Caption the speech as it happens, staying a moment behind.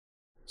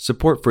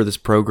Support for this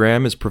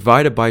program is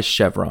provided by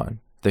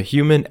Chevron, the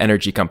human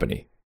energy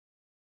company.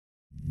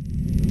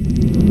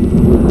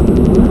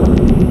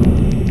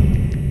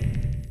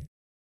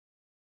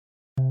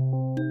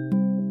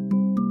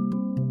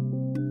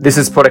 This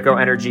is Politico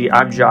Energy.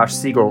 I'm Josh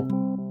Siegel.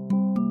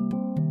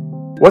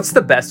 What's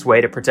the best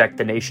way to protect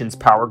the nation's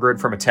power grid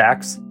from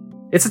attacks?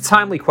 It's a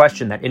timely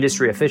question that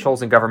industry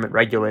officials and government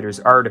regulators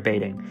are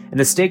debating, and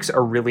the stakes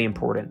are really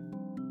important.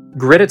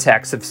 Grid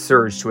attacks have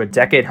surged to a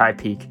decade-high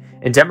peak,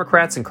 and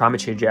Democrats and climate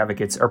change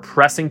advocates are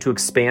pressing to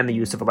expand the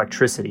use of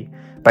electricity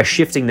by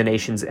shifting the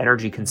nation's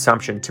energy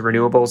consumption to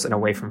renewables and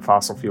away from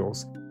fossil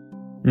fuels.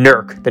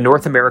 NERC, the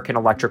North American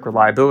Electric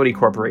Reliability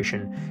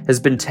Corporation, has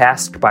been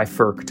tasked by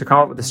FERC to come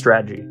up with a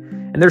strategy,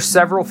 and there's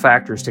several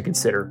factors to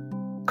consider: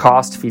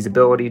 cost,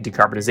 feasibility,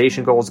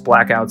 decarbonization goals,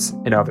 blackouts,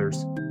 and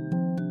others.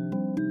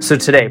 So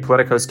today,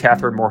 Politico's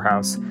Catherine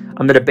Morehouse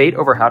on the debate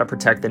over how to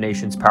protect the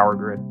nation's power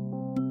grid.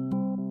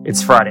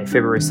 It's Friday,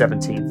 February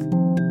 17th.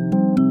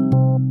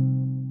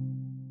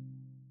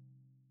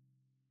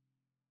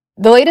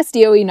 The latest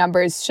DOE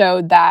numbers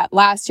showed that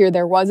last year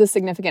there was a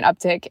significant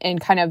uptick in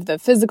kind of the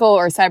physical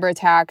or cyber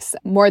attacks,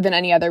 more than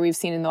any other we've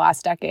seen in the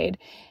last decade.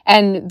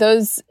 And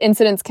those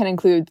incidents can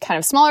include kind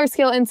of smaller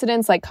scale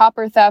incidents like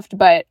copper theft,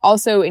 but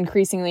also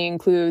increasingly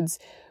includes,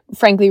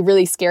 frankly,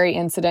 really scary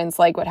incidents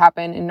like what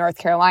happened in North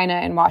Carolina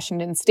and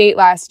Washington State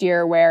last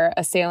year, where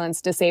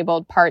assailants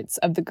disabled parts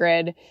of the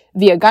grid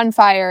via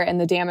gunfire,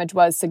 and the damage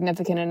was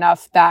significant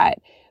enough that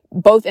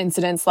both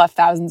incidents left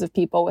thousands of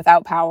people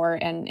without power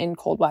and in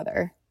cold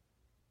weather.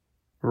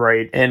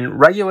 Right, and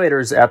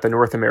regulators at the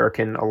North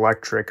American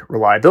Electric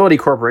Reliability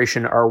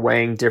Corporation are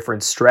weighing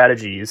different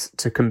strategies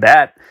to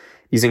combat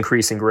these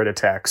increasing grid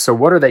attacks. So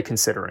what are they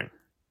considering?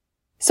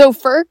 So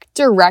FERC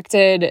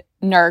directed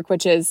NERC,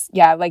 which is,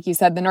 like you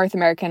said, the North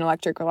American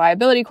Electric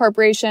Reliability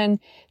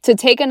Corporation, to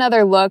take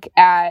another look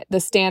at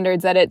the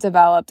standards that it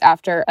developed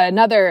after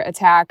another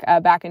attack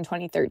back in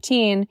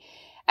 2013.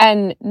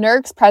 And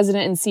NERC's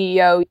president and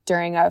CEO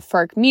during a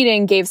FERC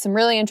meeting gave some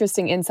really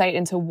interesting insight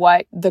into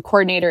what the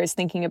coordinator is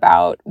thinking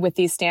about with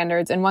these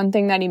standards. And one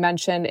thing that he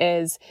mentioned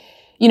is,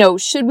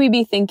 should we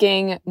be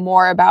thinking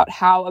more about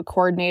how a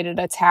coordinated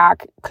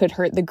attack could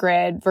hurt the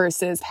grid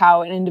versus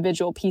how an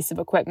individual piece of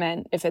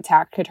equipment, if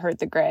attacked, could hurt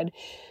the grid?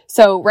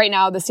 So right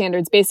now, the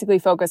standards basically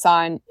focus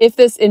on if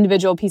this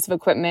individual piece of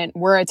equipment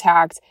were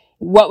attacked,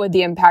 what would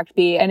the impact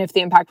be? And if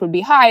the impact would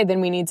be high, then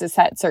we need to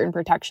set certain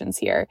protections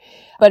here.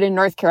 But in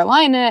North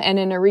Carolina and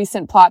in a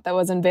recent plot that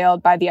was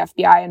unveiled by the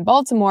FBI in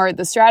Baltimore,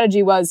 the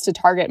strategy was to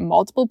target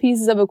multiple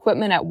pieces of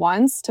equipment at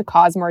once to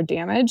cause more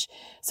damage.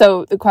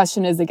 So the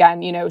question is,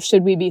 again,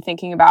 should we be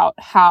thinking about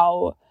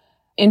how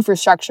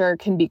infrastructure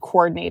can be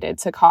coordinated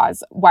to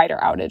cause wider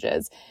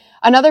outages?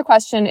 Another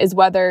question is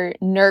whether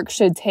NERC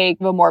should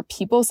take a more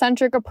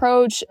people-centric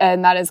approach,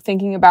 and that is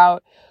thinking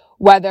about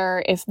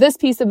whether if this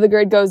piece of the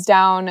grid goes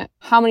down,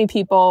 how many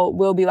people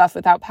will be left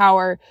without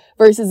power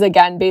versus,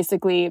 again,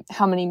 basically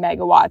how many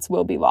megawatts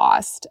will be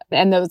lost.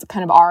 And those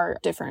kind of are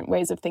different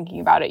ways of thinking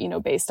about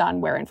it, based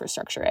on where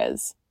infrastructure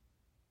is.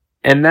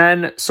 And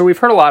then, so we've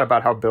heard a lot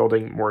about how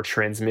building more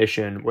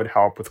transmission would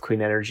help with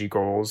clean energy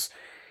goals.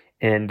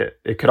 And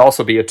it could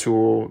also be a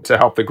tool to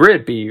help the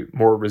grid be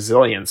more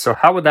resilient. So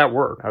how would that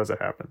work? How does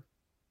that happen?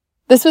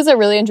 This was a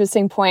really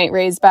interesting point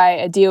raised by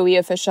a DOE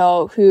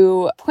official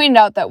who pointed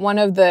out that one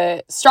of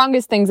the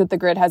strongest things that the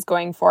grid has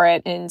going for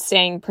it in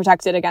staying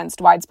protected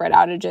against widespread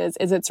outages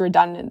is its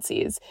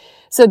redundancies.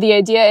 So the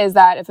idea is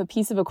that if a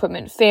piece of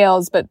equipment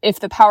fails, but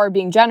if the power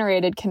being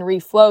generated can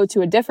reflow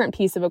to a different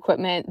piece of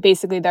equipment,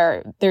 basically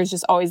there's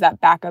just always that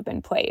backup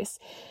in place.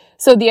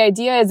 So the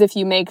idea is if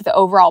you make the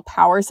overall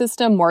power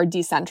system more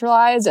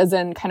decentralized, as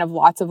in kind of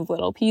lots of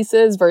little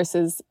pieces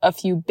versus a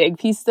few big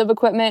pieces of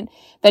equipment,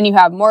 then you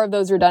have more of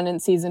those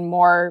redundancies and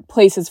more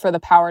places for the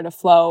power to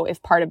flow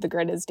if part of the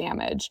grid is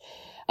damaged.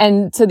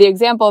 And so the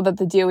example that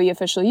the DOE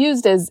official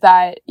used is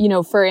that,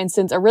 for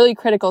instance, a really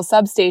critical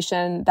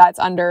substation that's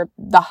under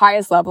the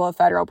highest level of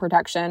federal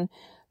protection,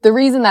 the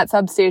reason that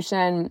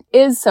substation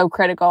is so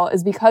critical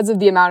is because of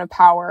the amount of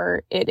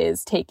power it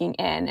is taking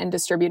in and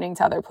distributing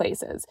to other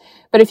places.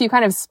 But if you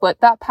kind of split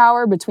that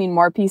power between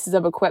more pieces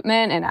of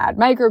equipment and add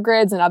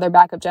microgrids and other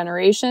backup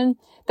generation,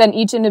 then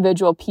each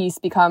individual piece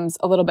becomes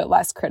a little bit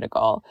less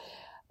critical.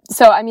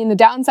 So, the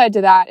downside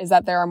to that is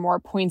that there are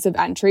more points of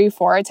entry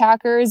for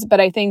attackers.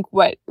 But I think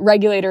what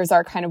regulators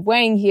are kind of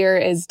weighing here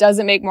is, does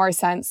it make more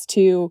sense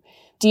to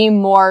deem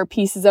more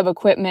pieces of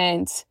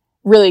equipment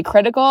really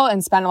critical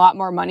and spend a lot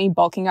more money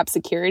bulking up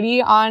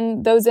security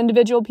on those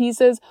individual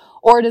pieces?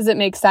 Or does it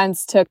make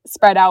sense to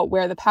spread out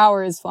where the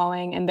power is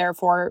flowing and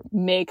therefore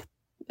make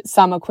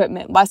some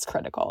equipment less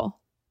critical?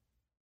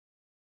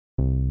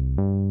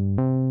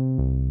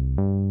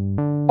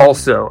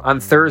 Also,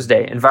 on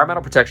Thursday,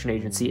 Environmental Protection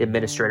Agency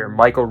Administrator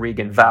Michael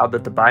Regan vowed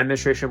that the Biden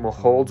administration will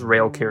hold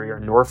rail carrier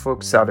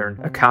Norfolk Southern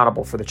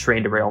accountable for the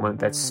train derailment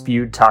that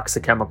spewed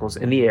toxic chemicals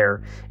in the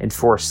air and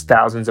forced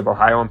thousands of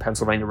Ohio and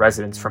Pennsylvania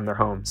residents from their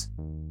homes.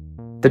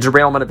 The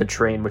derailment of the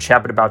train, which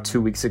happened about 2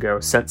 weeks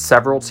ago, sent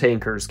several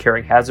tankers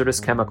carrying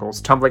hazardous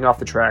chemicals tumbling off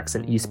the tracks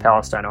in East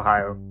Palestine,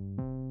 Ohio.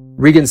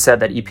 Regan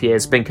said that EPA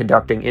has been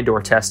conducting indoor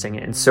testing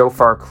and so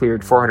far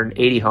cleared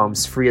 480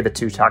 homes free of the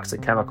 2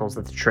 toxic chemicals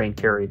that the train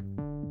carried.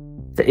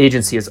 The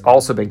agency has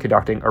also been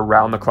conducting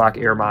around-the-clock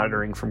air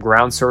monitoring from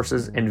ground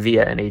sources and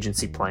via an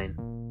agency plane.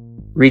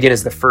 Regan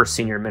is the first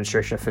senior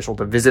administration official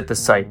to visit the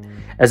site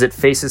as it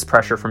faces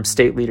pressure from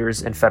state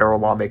leaders and federal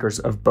lawmakers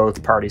of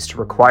both parties to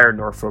require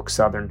Norfolk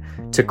Southern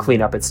to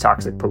clean up its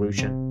toxic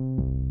pollution.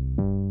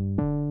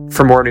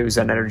 For more news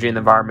on energy and the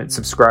environment,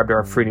 subscribe to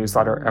our free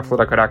newsletter at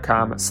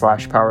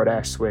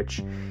politico.com/power-switch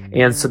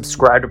and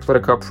subscribe to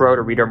Politico Pro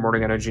to read our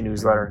morning energy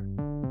newsletter.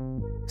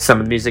 Some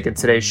of the music in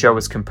today's show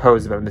is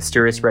composed by the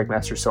Mysterious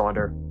Breakmaster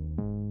Cylinder.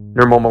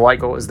 Nirmal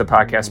Malaikal is the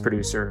podcast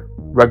producer.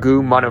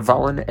 Raghu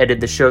Manavalan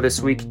edited the show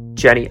this week.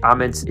 Jenny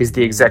Aments is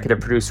the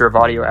executive producer of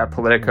audio at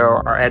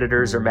Politico. Our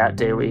editors are Matt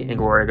Daly and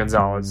Gloria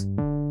Gonzalez.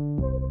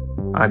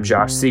 I'm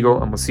Josh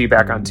Siegel, and we'll see you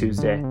back on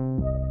Tuesday.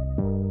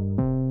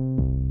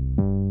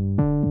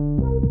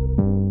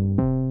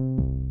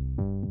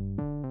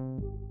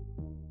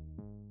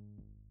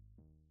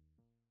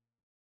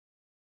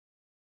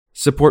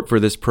 Support for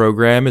this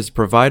program is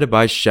provided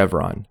by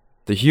Chevron,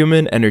 the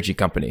human energy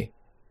company.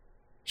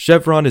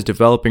 Chevron is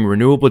developing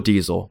renewable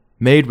diesel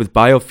made with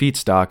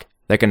biofeedstock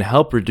that can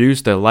help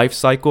reduce the life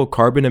cycle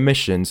carbon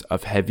emissions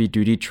of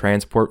heavy-duty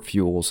transport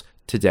fuels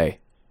today.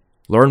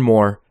 Learn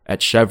more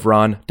at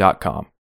chevron.com.